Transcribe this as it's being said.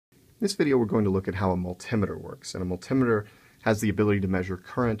this video we're going to look at how a multimeter works, and a multimeter has the ability to measure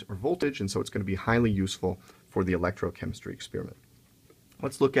current or voltage, and so it's going to be highly useful for the electrochemistry experiment.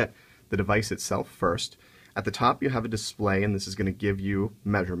 Let's look at the device itself first. At the top you have a display, and this is going to give you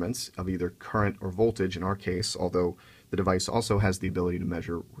measurements of either current or voltage in our case, although the device also has the ability to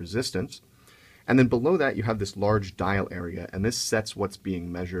measure resistance. And then below that you have this large dial area, and this sets what's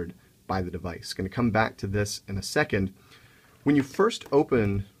being measured by the device. Going to come back to this in a second. When you first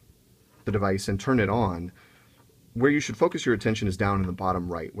open the device and turn it on, where you should focus your attention is down in the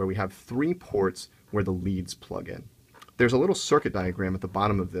bottom right, where we have 3 ports where the leads plug in. There's a little circuit diagram at the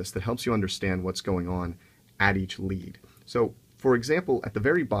bottom of this that helps you understand what's going on at each lead. So, for example, at the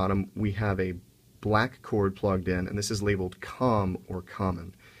very bottom we have a black cord plugged in, and this is labeled COM or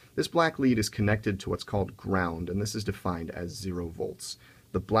common. This black lead is connected to what's called ground, and this is defined as 0 volts.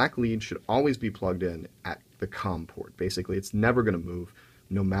 The black lead should always be plugged in at the COM port. Basically, it's never going to move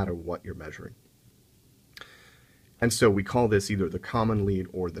no matter what you're measuring. And so we call this either the common lead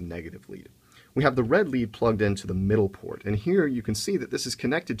or the negative lead. We have the red lead plugged into the middle port, and here you can see that this is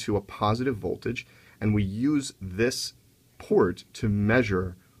connected to a positive voltage, and we use this port to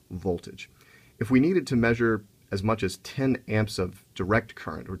measure voltage. If we needed to measure as much as 10 amps of direct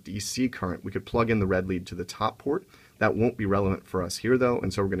current or DC current, we could plug in the red lead to the top port. That won't be relevant for us here though,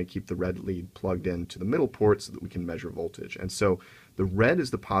 and so we're going to keep the red lead plugged in to the middle port so that we can measure voltage. And so the red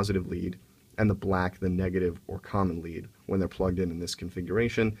is the positive lead and the black the negative or common lead when they're plugged in this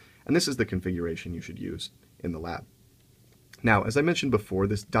configuration, and this is the configuration you should use in the lab. Now, as I mentioned before,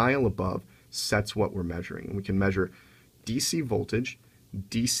 this dial above sets what we're measuring, and we can measure DC voltage,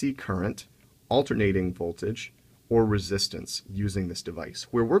 DC current, alternating voltage, or resistance using this device.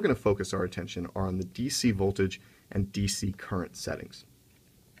 Where we're going to focus our attention are on the DC voltage and DC current settings.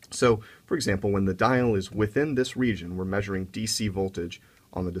 So, for example, when the dial is within this region, we're measuring DC voltage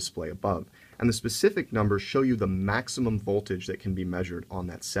on the display above. And the specific numbers show you the maximum voltage that can be measured on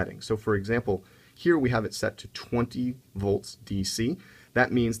that setting. So, for example, here we have it set to 20 volts DC.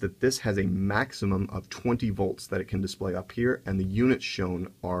 That means that this has a maximum of 20 volts that it can display up here, and the units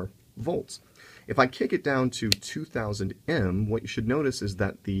shown are volts. If I kick it down to 2000 M, what you should notice is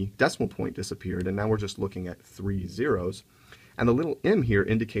that the decimal point disappeared, and now we're just looking at 3 zeros. And the little m here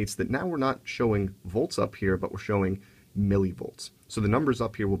indicates that now we're not showing volts up here, but we're showing millivolts. So the numbers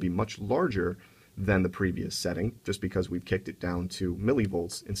up here will be much larger than the previous setting, just because we've kicked it down to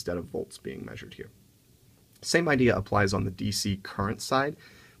millivolts instead of volts being measured here. Same idea applies on the DC current side.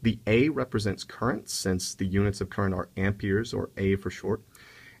 The A represents current, since the units of current are amperes, or A for short.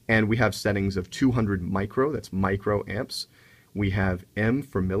 And we have settings of 200 micro, that's microamps. We have M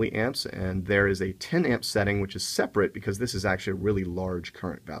for milliamps, and there is a 10 amp setting, which is separate because this is actually a really large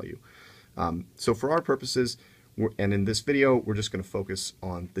current value. So for our purposes, and in this video, we're just going to focus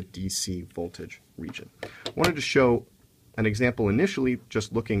on the DC voltage region. I wanted to show an example initially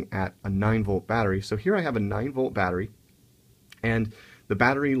just looking at a 9-volt battery. So here I have a 9-volt battery, and the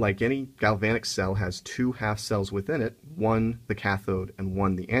battery, like any galvanic cell, has 2 half cells within it, one the cathode and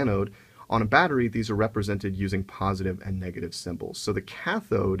one the anode. On a battery, these are represented using positive and negative symbols. So the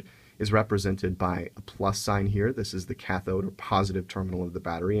cathode is represented by a plus sign here. This is the cathode or positive terminal of the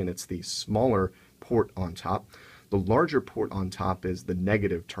battery, and it's the smaller port on top. The larger port on top is the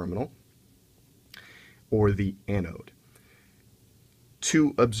negative terminal, or the anode.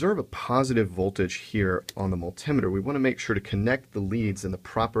 To observe a positive voltage here on the multimeter, we want to make sure to connect the leads in the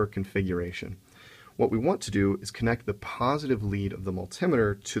proper configuration. What we want to do is connect the positive lead of the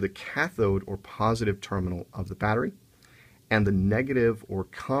multimeter to the cathode or positive terminal of the battery, and the negative or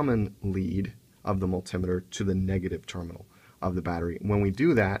common lead of the multimeter to the negative terminal of the battery. When we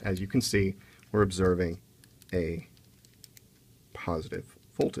do that, as you can see, we're observing a positive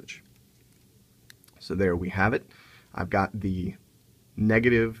voltage. So there we have it. I've got the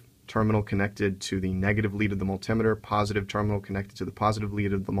negative terminal connected to the negative lead of the multimeter, positive terminal connected to the positive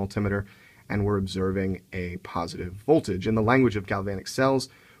lead of the multimeter, and we're observing a positive voltage. In the language of galvanic cells,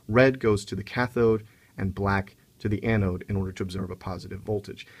 red goes to the cathode and black to the anode in order to observe a positive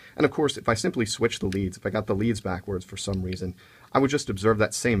voltage. And of course, if I simply switch the leads, if I got the leads backwards for some reason, I would just observe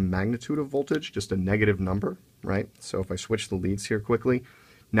that same magnitude of voltage, just a negative number, right? So if I switch the leads here quickly,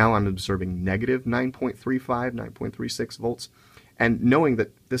 now I'm observing negative 9.35, 9.36 volts. And knowing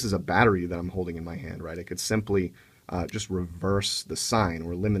that this is a battery that I'm holding in my hand, right, I could simply just reverse the sign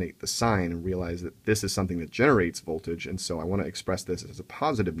or eliminate the sign and realize that this is something that generates voltage, and so I want to express this as a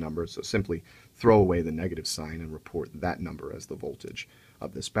positive number, so simply throw away the negative sign and report that number as the voltage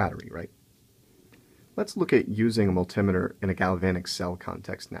of this battery, right? Let's look at using a multimeter in a galvanic cell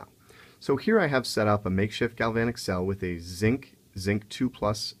context now. So here I have set up a makeshift galvanic cell with a zinc zinc 2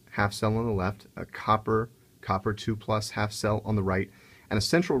 plus half cell on the left, a copper 2 plus half cell on the right, and a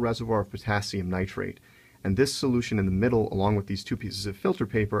central reservoir of potassium nitrate. And this solution in the middle, along with these two pieces of filter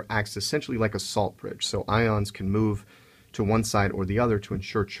paper, acts essentially like a salt bridge, so ions can move to one side or the other to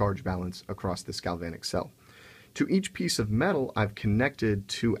ensure charge balance across this galvanic cell. To each piece of metal, I've connected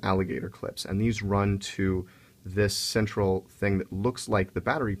two alligator clips, and these run to this central thing that looks like the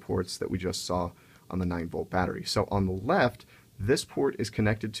battery ports that we just saw on the 9-volt battery. So on the left, this port is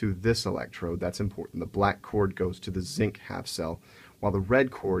connected to this electrode. That's important. The black cord goes to the zinc half cell, while the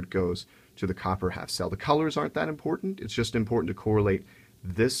red cord goes to the copper half cell. The colors aren't that important. It's just important to correlate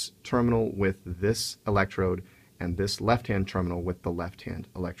this terminal with this electrode and this left-hand terminal with the left-hand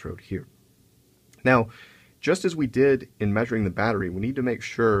electrode here. Now, just as we did in measuring the battery, we need to make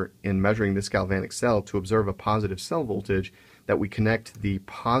sure in measuring this galvanic cell to observe a positive cell voltage that we connect the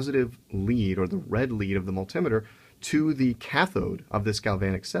positive lead, or the red lead of the multimeter, to the cathode of this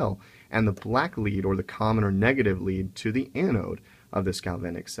galvanic cell, and the black lead, or the common or negative lead, to the anode of this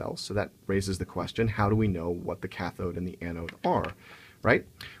galvanic cell. So that raises the question, how do we know what the cathode and the anode are? Right?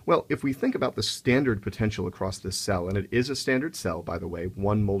 Well, if we think about the standard potential across this cell, and it is a standard cell, by the way,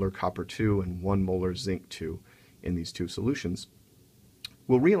 1 molar copper 2 and 1 molar zinc 2 in these two solutions,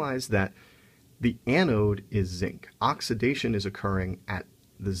 we'll realize that the anode is zinc. Oxidation is occurring at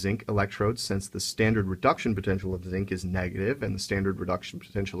the zinc electrode, since the standard reduction potential of zinc is negative and the standard reduction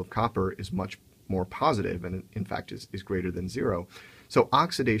potential of copper is much more positive, and in fact is greater than 0. So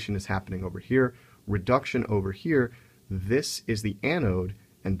oxidation is happening over here, reduction over here. This is the anode,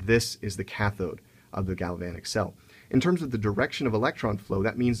 and this is the cathode of the galvanic cell. In terms of the direction of electron flow,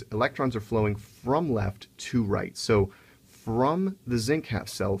 that means electrons are flowing from left to right. So from the zinc half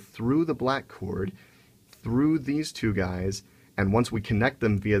cell through the black cord, through these two guys, and once we connect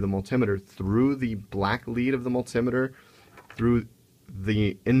them via the multimeter, through the black lead of the multimeter, through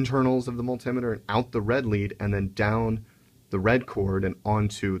the internals of the multimeter, and out the red lead, and then down the red cord and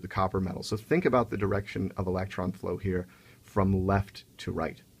onto the copper metal. So think about the direction of electron flow here from left to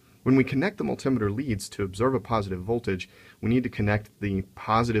right. When we connect the multimeter leads to observe a positive voltage, we need to connect the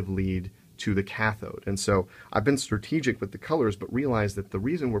positive lead to the cathode. And so I've been strategic with the colors, but realize that the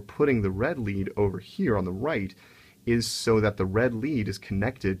reason we're putting the red lead over here on the right is so that the red lead is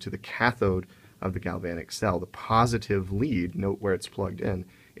connected to the cathode of the galvanic cell. The positive lead, note where it's plugged in,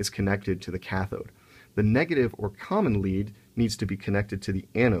 is connected to the cathode. The negative or common lead needs to be connected to the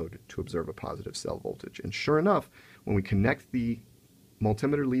anode to observe a positive cell voltage. And sure enough, when we connect the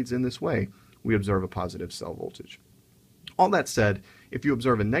multimeter leads in this way, we observe a positive cell voltage. All that said, if you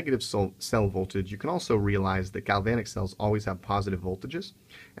observe a negative cell voltage, you can also realize that galvanic cells always have positive voltages.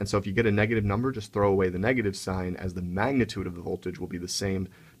 And so if you get a negative number, just throw away the negative sign, as the magnitude of the voltage will be the same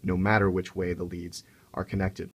no matter which way the leads are connected.